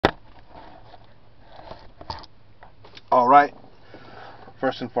All right.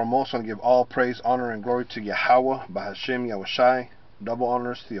 First and foremost, I want to give all praise, honor, and glory to Yahawah, bahasham, Yahawashi. Double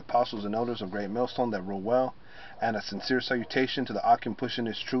honors to the apostles and elders of Great Millstone that rule well, and a sincere salutation to the Akim pushing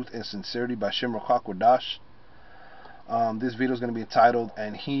his truth and sincerity by rawchaa, qadash. This video is going to be entitled,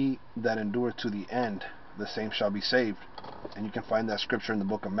 "And he that endureth to the end, the same shall be saved." And you can find that scripture in the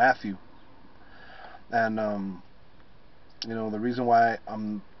book of Matthew. And the reason why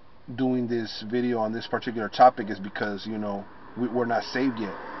I'm doing this video on this particular topic is because we're not saved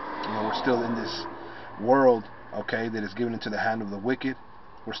yet. We're still in this world, okay, that is given into the hand of the wicked.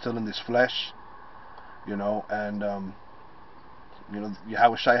 We're still in this flesh, and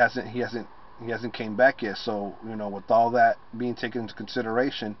Yahawashi hasn't came back yet. So with all that being taken into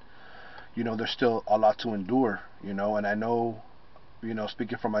consideration, there's still a lot to endure, and I know,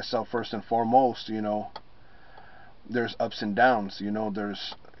 speaking for myself first and foremost, there's ups and downs,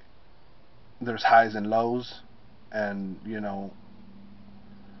 there's highs and lows, and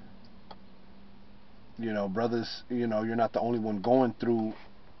brothers, you're not the only one going through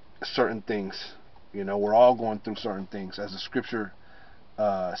certain things. We're all going through certain things, as the scripture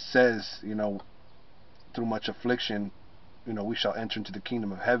says. Through much affliction, we shall enter into the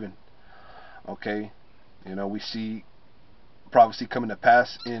kingdom of heaven. Okay, we see prophecy coming to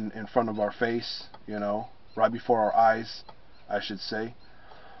pass in front of our face. Right before our eyes, I should say.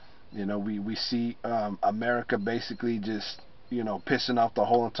 We see America basically just pissing off the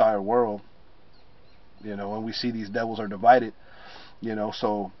whole entire world. And we see these devils are divided.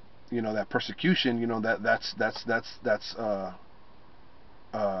 So that persecution, that's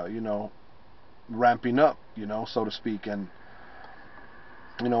ramping up, so to speak. And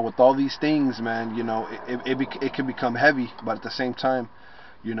with all these things, man, it can become heavy, but at the same time,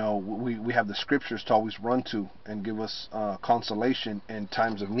 we have the scriptures to always run to and give us consolation in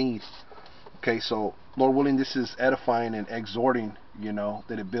times of need. Okay, so Lord willing, this is edifying and exhorting,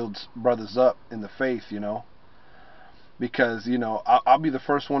 that it builds brothers up in the faith, because I'll be the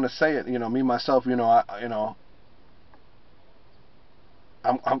first one to say it. Me myself, I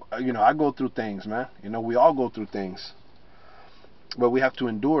go through things, man. We all go through things, but we have to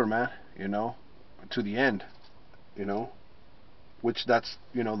endure, man. To the end, which that's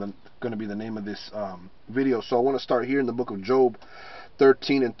going to be the name of this video. So I want to start here in the book of Job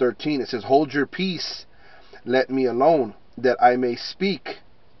 13:13. It says, "Hold your peace, let me alone, that I may speak,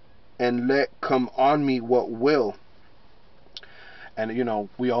 and let come on me what will." And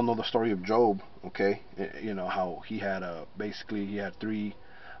we all know the story of Job, okay? How he had basically he had three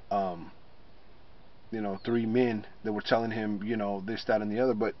three men that were telling him this, that, and the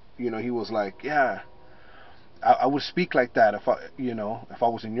other, but he was like, yeah, I would speak like that if I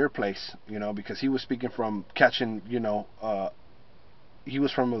was in your place, because he was speaking from catching, he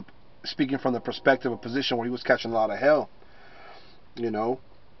was speaking from the perspective of position where he was catching a lot of hell,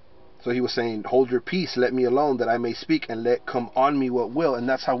 So he was saying, "Hold your peace, let me alone, that I may speak, and let come on me what will." And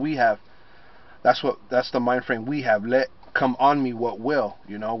that's how we have. That's the mind frame we have. Let come on me what will,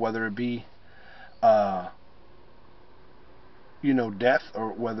 whether it be death,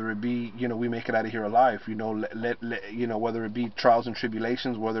 or whether it be we make it out of here alive. Whether it be trials and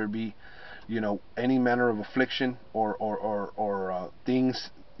tribulations, whether it be any manner of affliction or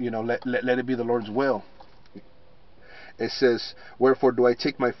things, let it be the Lord's will. It says, "Wherefore do I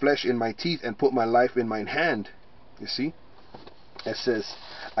take my flesh in my teeth and put my life in mine hand?" You see, it says,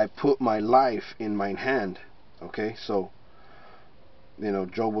 "I put my life in mine hand." Okay, so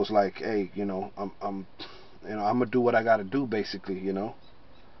Job was like, "Hey, I'm gonna do what I gotta do, basically.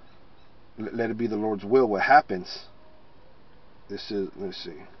 Let it be the Lord's will what happens." This is, let's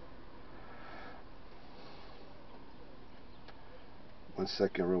see, one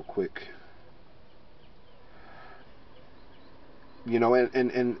second real quick.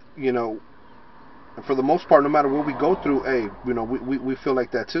 And for the most part, no matter what we go through, hey, we feel like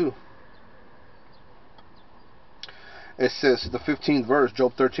that too. It says, the 15th verse,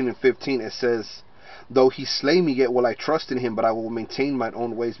 Job 13:15, it says, "Though he slay me, yet will I trust in him, but I will maintain mine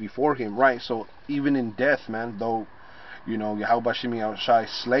own ways before him." Right? So even in death, man, though Yahawashi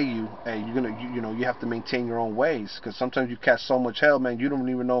slay you, hey, you have to maintain your own ways, because sometimes you catch so much hell, man, you don't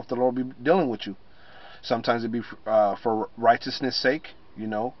even know if the Lord be dealing with you. Sometimes it be for righteousness' sake,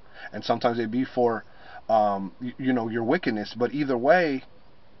 and sometimes it be for your wickedness. But either way,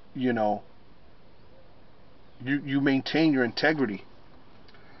 you maintain your integrity.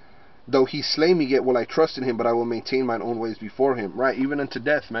 "Though he slay me, yet will I trust in him, but I will maintain mine own ways before him." Right? Even unto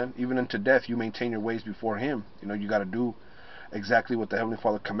death, man. Even unto death, you maintain your ways before him. You got to do exactly what the Heavenly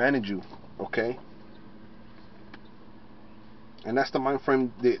Father commanded you. Okay? And that's the mind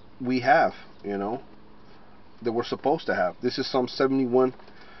frame that we have. that we're supposed to have. This is Psalm 71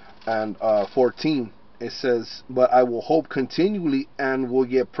 and 14. It says, "But I will hope continually and will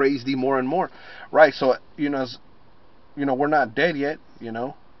yet praise thee more and more." Right. So we're not dead yet.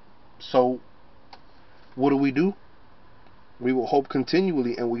 So what do? We will hope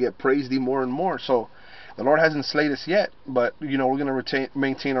continually and we get praise thee more and more. So the Lord hasn't slayed us yet, but we're going to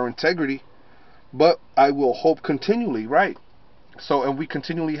maintain our integrity. But I will hope continually, right? So, and we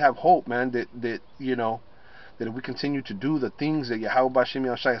continually have hope, man, that if we continue to do the things that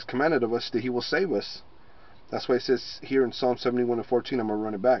Yahawashi has commanded of us, that He will save us. That's why it says here in Psalm 71 and 14, I'm going to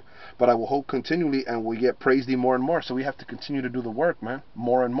run it back. But I will hope continually and will yet praise thee more and more. So we have to continue to do the work, man,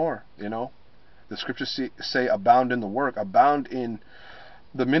 more and more, The scriptures say abound in the work, abound in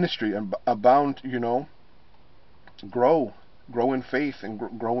the ministry, and abound, grow in faith and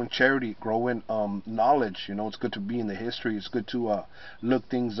grow in charity, grow in knowledge. It's good to be in the history. It's good to look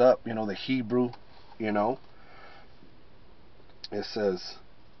things up. The Hebrew. It says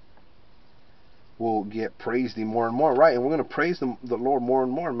we'll get praise thee more and more, right? And we're going to praise the Lord more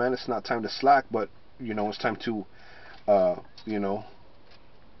and more, man. It's not time to slack, but it's time to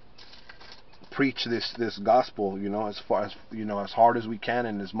preach this gospel, as far as as hard as we can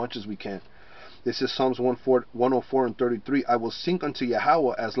and as much as we can. This is Psalms 104 and 33. "I will sing unto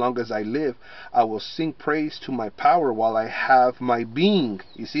Yahawah as long as I live. I will sing praise to my power while I have my being."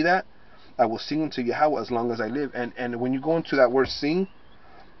 You see that? I will sing unto Yahawah as long as I live. And when you go into that word sing,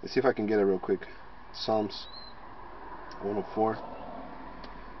 let's see if I can get it real quick. Psalms 104.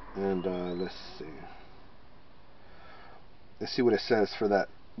 And let's see what it says for that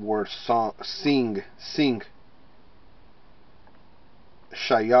word song. Sing.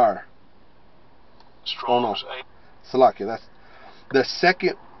 Shayar. Strong's Salakia, that's the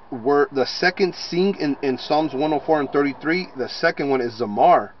second word. The second sing in Psalms 104 and 33. The second one is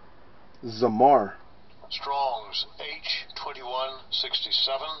zamar. Strong's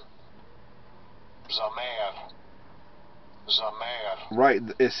H2167. Zamar. Right.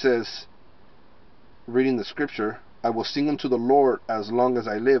 It says, reading the scripture, "I will sing unto the Lord as long as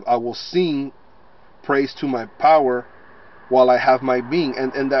I live. I will sing praise to my power while I have my being."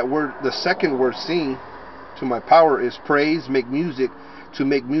 And that word, the second word, sing, to my power, is praise, make music, to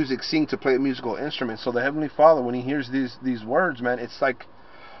make music, sing, to play a musical instrument. So the Heavenly Father, when He hears these words, man, it's like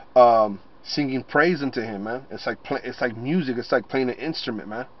singing praise unto Him, man. It's like music. It's like playing an instrument,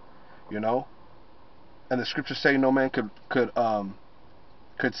 man. And the scriptures say no man could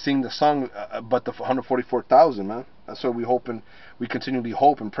sing the song, but the 144,000, man. That's why we continually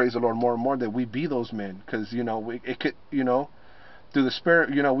hope and praise the Lord more and more that we be those men, because it could through the Spirit,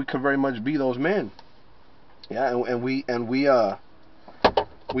 we could very much be those men. Yeah, and we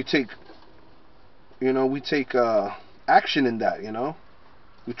take action in that.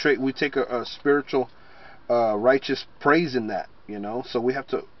 We take a spiritual righteous praise in that. So we have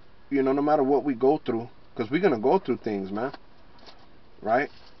to, no matter what we go through, because we're gonna go through things, man.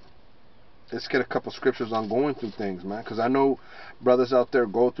 Right? Let's get a couple scriptures on going through things, man. Because I know brothers out there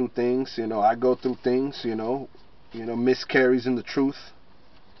go through things. I go through things. Miscarries in the truth.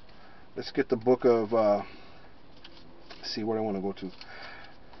 Let's get the book of. Let's see where I want to go to.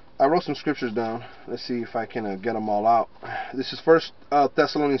 I wrote some scriptures down. Let's see if I can get them all out. This is First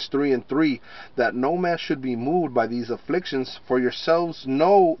Thessalonians 3 and 3. "That no man should be moved by these afflictions, for yourselves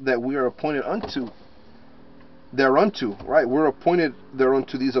know that we are appointed thereunto." Right, we're appointed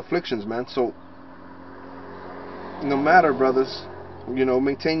thereunto these afflictions, man. So no matter, brothers,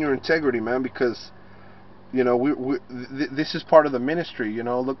 maintain your integrity, man, because this is part of the ministry.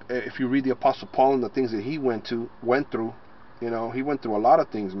 Look, if you read the Apostle Paul and the things that he went through, he went through a lot of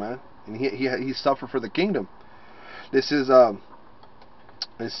things, man, and he suffered for the kingdom. This is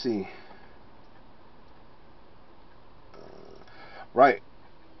let's see, right,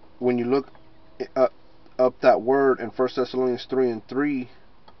 when you look up that word in 1 Thessalonians 3 and 3,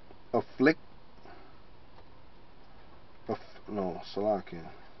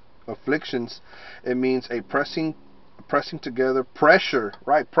 afflictions, it means a pressing together, pressure,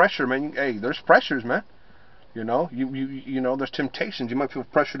 right? Pressure, man. Hey, there's pressures, man. There's temptations. You might feel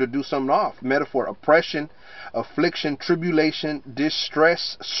pressure to do something off. Metaphor: oppression, affliction, tribulation,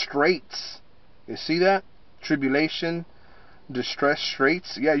 distress, straits. You see that? Tribulation, distress,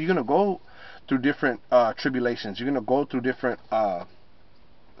 straits. Yeah, you're gonna go through different tribulations. You're gonna go through different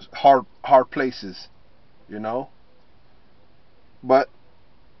hard places. But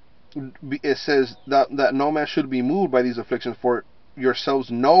it says that no man should be moved by these afflictions, for yourselves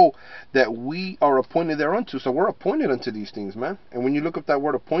know that we are appointed thereunto. So we're appointed unto these things, man. And when you look up that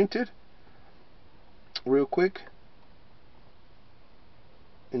word appointed real quick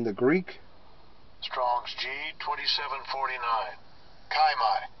in the Greek, Strong's 37:49.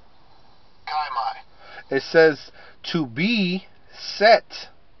 Kaimai. Kaimai. It says to be set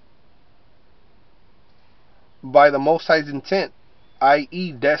by the Most High's intent,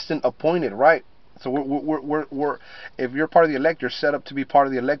 i.e., destined, appointed, right? So we're if you're part of the elect, you're set up to be part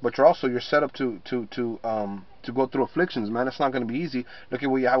of the elect, but you're set up to go through afflictions, man. It's not going to be easy. Look at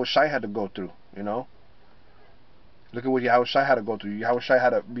what Yahawashi had to go through, you know. Look at what Yahawashi had to go through. Yahawashi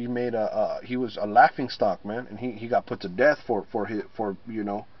had to be made he was a laughing stock, man, and he got put to death for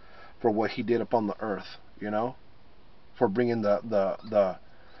what he did upon the earth, you know, for bringing the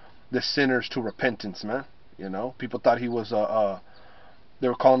sinners to repentance, man. You know, people thought he was they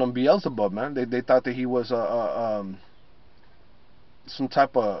were calling him Beelzebub, man. They thought that he was some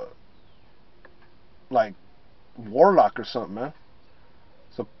type of like warlock or something, man.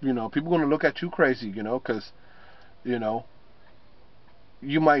 So people are gonna look at you crazy, because you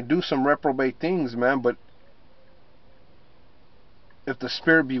might do some reprobate things, man. But if the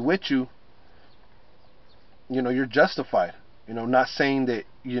Spirit be with you, you're justified. Not saying that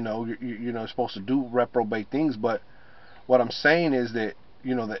you're supposed to do reprobate things, but what I'm saying is that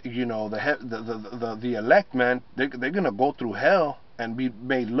the elect, man, they're gonna go through hell and be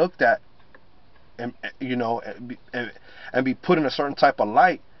made looked at, and and be put in a certain type of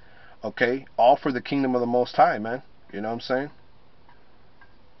light, okay, all for the kingdom of the Most High, man. You know what I'm saying?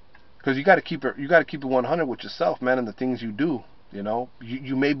 Because you got to keep it 100 with yourself, man, and the things you do.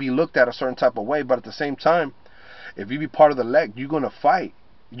 You may be looked at a certain type of way, but at the same time, if you be part of the elect, you're gonna fight.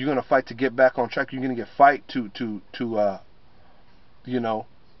 You're gonna fight to get back on track. You're gonna fight to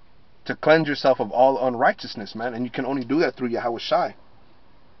cleanse yourself of all unrighteousness, man. And you can only do that through Yahawashi.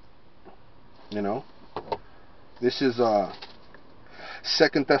 This is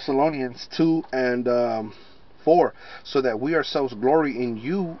 2 Thessalonians 2 and 4. So that we ourselves glory in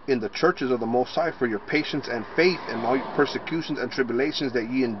you in the churches of the Most High for your patience and faith and all your persecutions and tribulations that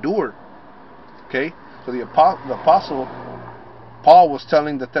ye endure. Okay? So the apostle Paul was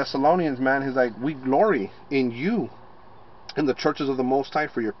telling the Thessalonians, man, he's like, we glory in you in the churches of the Most High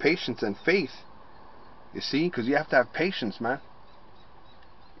for your patience and faith. You see? Because you have to have patience, man.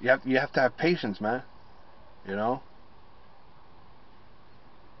 You have to have patience, man.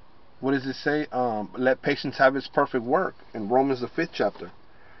 What does it say? Let patience have its perfect work in Romans the 5th chapter.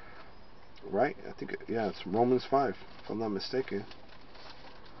 Right? I think, it's Romans 5, if I'm not mistaken.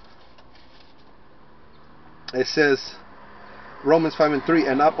 It says, Romans 5 and 3,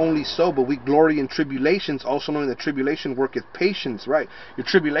 and not only so, but we glory in tribulations, also knowing that tribulation worketh patience, right? Your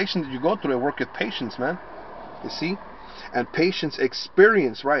tribulation that you go through, it worketh patience, man. You see? And patience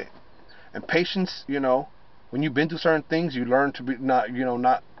experience, right? And patience, when you've been through certain things, you learn to be not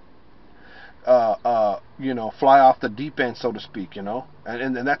fly off the deep end, so to speak, and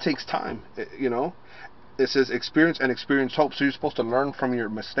that takes time, It says experience and experience hope. So you're supposed to learn from your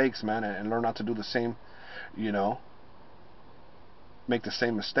mistakes, man, and learn not to do the same, make the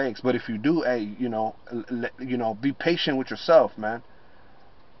same mistakes. But if you do, be patient with yourself, man.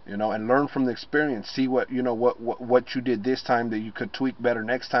 And learn from the experience. See what you did this time that you could tweak better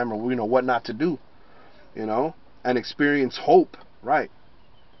next time, or what not to do. And experience hope, right?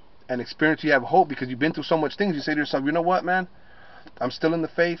 And experience, you have hope because you've been through so much things. You say to yourself, you know what, man? I'm still in the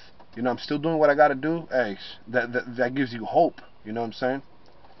faith. I'm still doing what I got to do. Hey, that gives you hope. You know what I'm saying?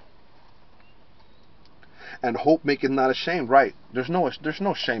 And hope maketh not ashamed, right? There's no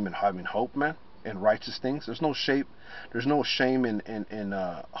shame in having hope, man. In righteous things, there's no shame. There's no shame in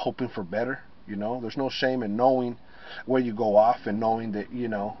hoping for better. There's no shame in knowing where you go off and knowing that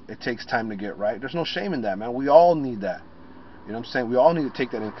it takes time to get right. There's no shame in that, man. We all need that. You know what I'm saying? We all need to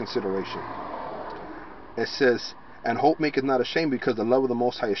take that in consideration. It says, and hope maketh not ashamed, because the love of the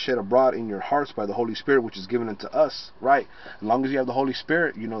Most High is shed abroad in your hearts by the Holy Spirit, which is given unto us. Right? As long as you have the Holy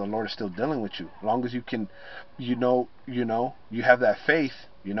Spirit, the Lord is still dealing with you. As long as you can, you have that faith,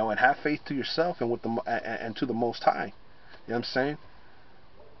 and have faith to yourself and and to the Most High. You know what I'm saying?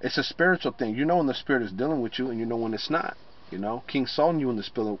 It's a spiritual thing. When the Spirit is dealing with you, and when it's not. King Saul knew when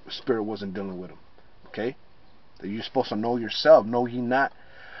the Spirit wasn't dealing with him. Okay? That you're supposed to know yourself. Know ye not,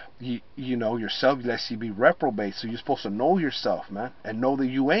 yourself, lest ye be reprobate. So you're supposed to know yourself, man, and know that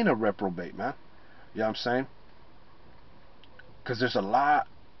you ain't a reprobate, man. You know what I'm saying? Because there's a lot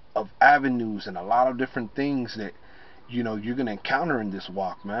of avenues and a lot of different things that you're gonna encounter in this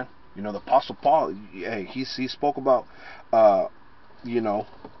walk, man. The Apostle Paul, hey, he spoke about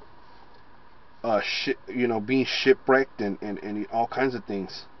being shipwrecked and all kinds of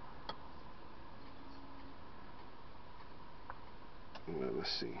things. Let's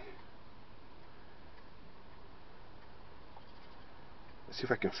see. Let's see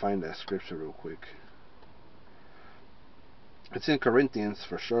if I can find that scripture real quick. It's in Corinthians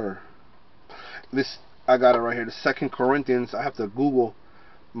for sure. This, I got it right here. The 2 Corinthians. I have to Google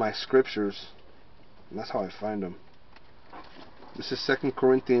my scriptures. And that's how I find them. This is 2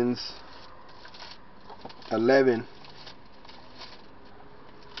 Corinthians 11.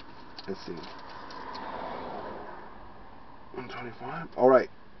 Let's see. 125. All right.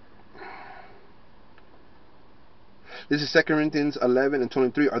 This is 2 Corinthians 11 and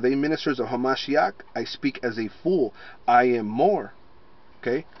 23. Are they ministers of Hamashiach? I speak as a fool. I am more.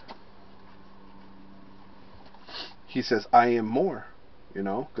 Okay. He says, I am more. You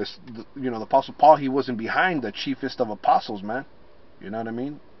know, because, the Apostle Paul, he wasn't behind the chiefest of apostles, man. You know what I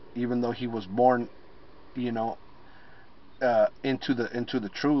mean? Even though he was born, into the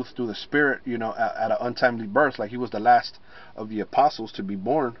truth through the Spirit, at an untimely birth. Like he was the last of the apostles to be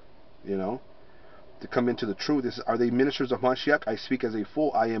born, to come into the truth. This is, are they ministers of Mashiach? I speak as a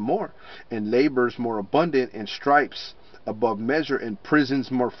fool. I am more. In labors more abundant, in stripes above measure, in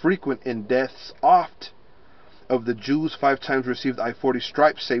prisons more frequent, in deaths oft. Of the Jews 5 times received I 40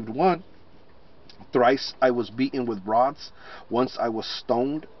 stripes, saved 1. Thrice I was beaten with rods. Once I was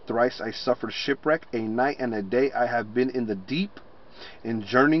stoned. Thrice I suffered shipwreck. A night and a day I have been in the deep. In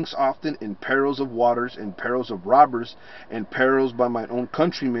journeyings often, in perils of waters, in perils of robbers, in perils by my own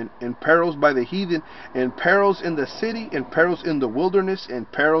countrymen, in perils by the heathen, in perils in the city, in perils in the wilderness, in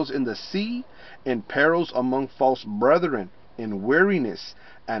perils in the sea, in perils among false brethren, in weariness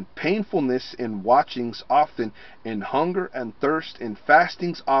and painfulness, in watchings often, in hunger and thirst, in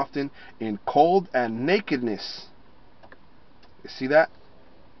fastings often, in cold and nakedness. You see that?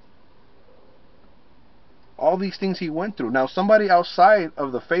 All these things he went through. Now, somebody outside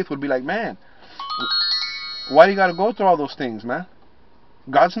of the faith would be like, man, why do you got to go through all those things, man?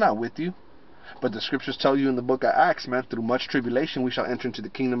 God's not with you. But the scriptures tell you in the book of Acts, man, through much tribulation we shall enter into the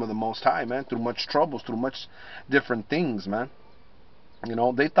kingdom of the Most High, man. Through much troubles, through much different things, man.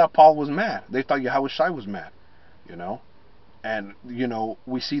 They thought Paul was mad. They thought Yahawashi was mad, And,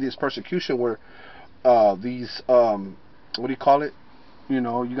 we see this persecution where these, what do you call it? You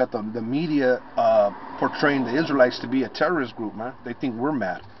got the media portraying the Israelites to be a terrorist group, man. They think we're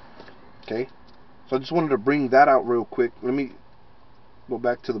mad. Okay? So I just wanted to bring that out real quick. Let me go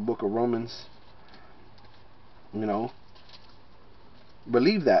back to the book of Romans. Believe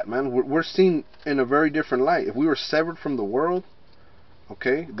that, man. We're seen in a very different light. If we were severed from the world,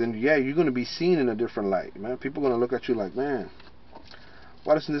 okay, then yeah, you're going to be seen in a different light, man. People are going to look at you like, man,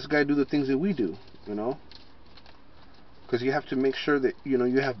 why doesn't this guy do the things that we do, Because you have to make sure that,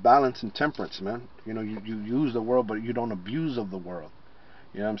 you have balance and temperance, man. You use the world, but you don't abuse of the world.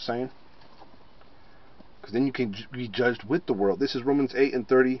 You know what I'm saying? Because then you can be judged with the world. This is Romans 8 and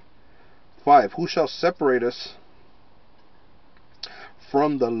 35. Who shall separate us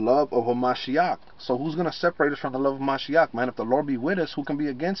from the love of Hamashiach? So who's going to separate us from the love of Mashiach, man? If the Lord be with us, who can be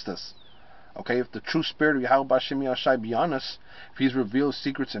against us? Okay, if the true spirit of Yahawashi be on us, if He's revealed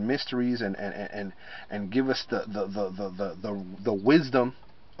secrets and mysteries and give us the wisdom,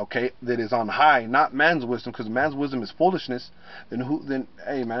 okay, that is on high, not man's wisdom, because man's wisdom is foolishness, then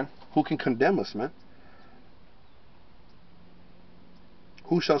hey, man, who can condemn us, man?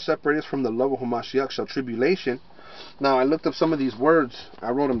 Who shall separate us from the love of Hamashiach? Shall tribulation? Now, I looked up some of these words.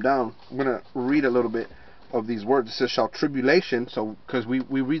 I wrote them down. I'm going to read a little bit of these words. It says, shall tribulation. So, because we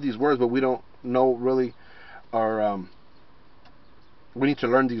read these words, but we don't know really, or we need to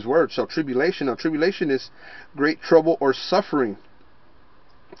learn these words. Shall tribulation. Now, tribulation is great trouble or suffering.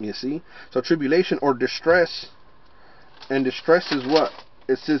 You see? So, tribulation or distress. And distress is what?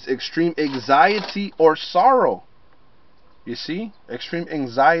 It says extreme anxiety or sorrow. You see? Extreme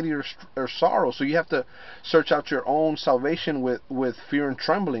anxiety or sorrow. So you have to search out your own salvation with fear and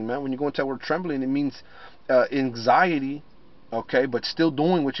trembling, man. When you go into that word trembling, it means anxiety, okay, but still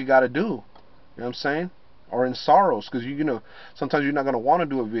doing what you got to do. You know what I'm saying? Or in sorrows, because sometimes you're not going to want to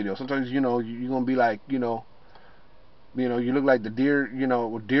do a video. Sometimes, you're going to be like, you look like the deer,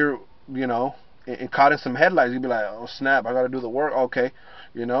 and caught in some headlights. You'd be like, oh snap, I got to do the work. Okay,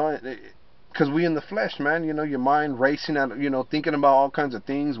 because we in the flesh, man, your mind racing at, thinking about all kinds of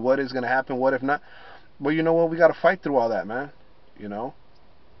things, what is going to happen, what if not. But you know what, we got to fight through all that, man,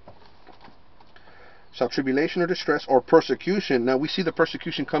 Shall tribulation or distress or persecution. Now, we see the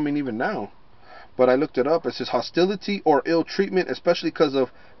persecution coming even now. But I looked it up. It says hostility or ill treatment, especially because of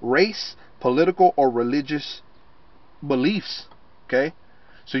race, political, or religious beliefs. Okay?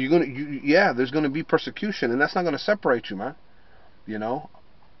 So there's going to be persecution, and that's not going to separate you, man.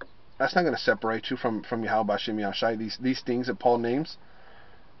 That's not going to separate you from Yahawashi, these things that Paul names.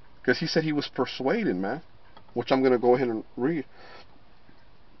 Because he said he was persuaded, man. Which I'm going to go ahead and read.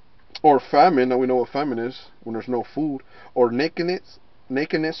 or famine. Now we know what famine is, when there's no food, or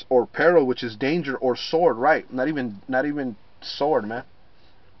nakedness, or peril, which is danger, or sword. Right? Not even sword, man.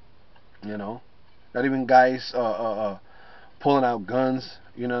 You know, not even guys pulling out guns.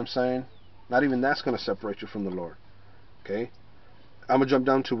 You know what I'm saying? Not even that's gonna separate you from the Lord. Okay. I'm gonna jump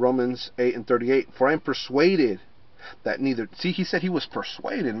down to Romans 8:38. For I am persuaded that neither. See, he said he was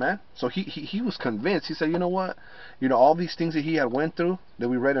persuaded, man. So he was convinced. He said, you know what? All these things that he had went through, that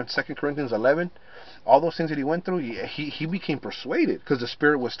we read in 2 Corinthians 11, all those things that he went through, he became persuaded because the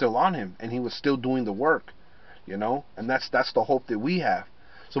Spirit was still on him and he was still doing the work. And that's the hope that we have.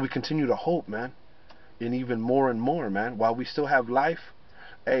 So we continue to hope, man, and even more and more, man. While we still have life,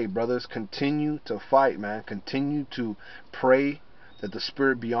 hey, brothers, continue to fight, man. Continue to pray that the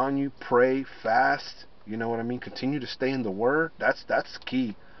Spirit be on you. Pray, fast. You know what I mean? Continue to stay in the Word. That's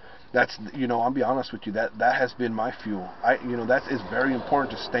key. That's I'll be honest with you. That has been my fuel. That is very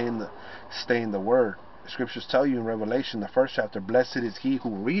important to stay in the Word. The Scriptures tell you in Revelation, the 1st chapter, blessed is he who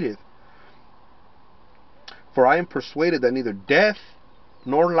readeth. For I am persuaded that neither death,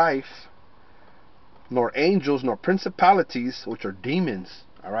 nor life, nor angels, nor principalities, which are demons.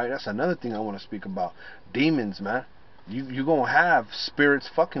 All right, that's another thing I want to speak about. Demons, man. You gonna have spirits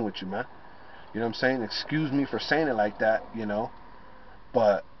fucking with you, man. You know what I'm saying? Excuse me for saying it like that,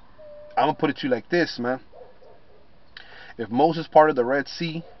 but I'm gonna put it to you like this, man. If Moses parted the Red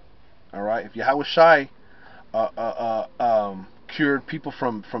Sea, all right, if Yahawashi cured people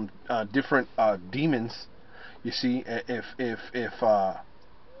from different demons, you see, if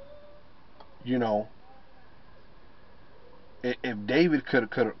David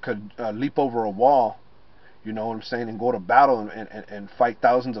could leap over a wall, you know what I'm saying, and go to battle and fight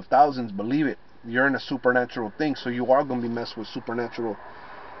thousands of thousands, believe it, you're in a supernatural thing, so you are going to be messed with supernatural,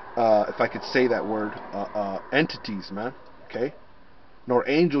 if I could say that word, entities, man. Okay? Nor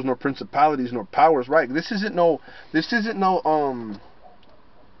angels, nor principalities, nor powers, right? This is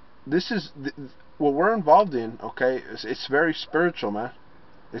what we're involved in, okay? It's very spiritual, man.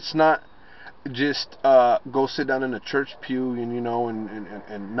 It's not just go sit down in a church pew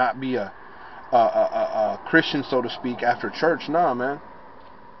and not be a Christian, so to speak, after church. Nah, man.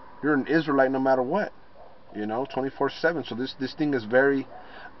 You're an Israelite no matter what. 24/7. So this thing is very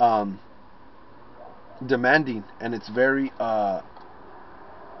demanding, and it's very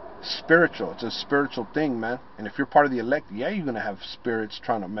spiritual. It's a spiritual thing, man. And if you're part of the elect, yeah, you're gonna have spirits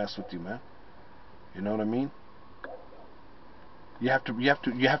trying to mess with you, man. You know what I mean? You have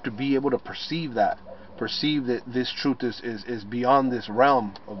to be able to perceive that this truth is beyond this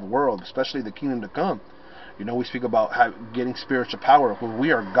realm of the world, especially the kingdom to come. We speak about getting spiritual power when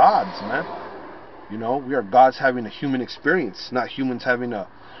we are gods, man. We are gods having a human experience, not humans having a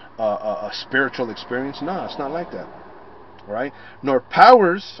spiritual experience. No, it's not like that. All right? Nor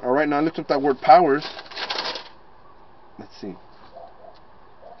powers. All right, now I looked up that word powers. Let's see.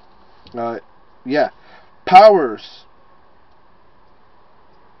 Yeah, powers.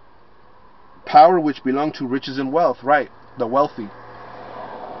 Power which belong to riches and wealth, right? The wealthy,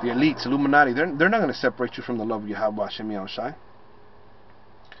 the elites, Illuminati. They're not going to separate you from the love of Yahawah, Yahawashi.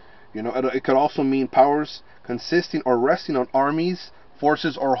 It could also mean powers consisting or resting on armies,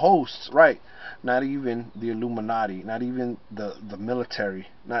 forces, or hosts, right? Not even the Illuminati, not even the military,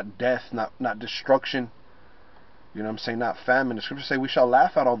 not death, not destruction. You know what I'm saying? Not famine. The scriptures say we shall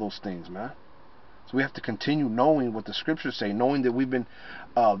laugh at all those things, man. So we have to continue knowing what the scriptures say, knowing that we've been,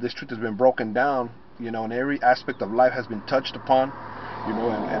 this truth has been broken down, and every aspect of life has been touched upon,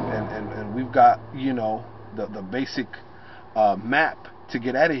 and we've got, the basic map to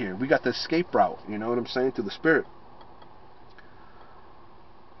get out of here. We got the escape route, you know what I'm saying, to the Spirit.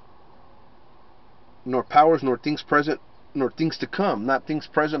 Nor powers, nor things present, nor things to come. Not things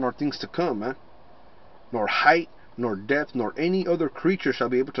present, nor things to come, man. Nor height, nor depth, nor any other creature shall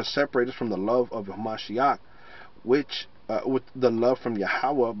be able to separate us from the love of Hamashiach, which with the love from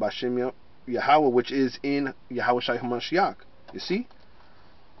Yahawah, bahasham, Yahawah, which is in Yahawashi Hamashiach. You see?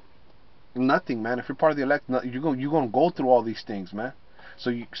 Nothing, man. If you're part of the elect, you're going to go through all these things, man.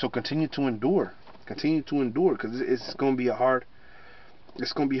 So continue to endure. Continue to endure, because it's going to be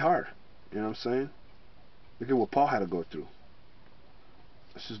it's going to be hard. You know what I'm saying? Look at what Paul had to go through.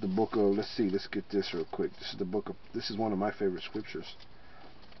 This is the book of, let's get this real quick. This is one of my favorite scriptures.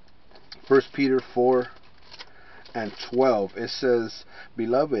 1 Peter 4:12. It says,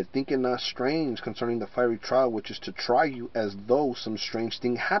 Beloved, think it not strange concerning the fiery trial which is to try you, as though some strange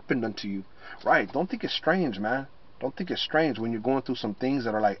thing happened unto you. Right, don't think it's strange, man. Don't think it's strange when you're going through some things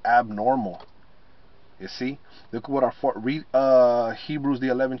that are like abnormal. You see? Look at what read Hebrews the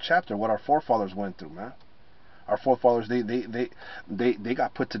 11th chapter, what our forefathers went through, man. Our forefathers, they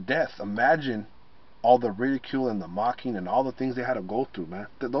got put to death. Imagine all the ridicule and the mocking and all the things they had to go through, man.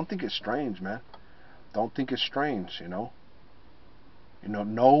 Don't think it's strange, man. Don't think it's strange, you know.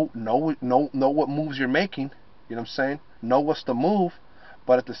 Know what moves you're making. You know what I'm saying? Know what's the move,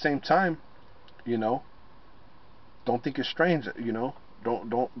 but at the same time, you know, don't think it's strange. You know,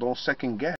 don't second guess.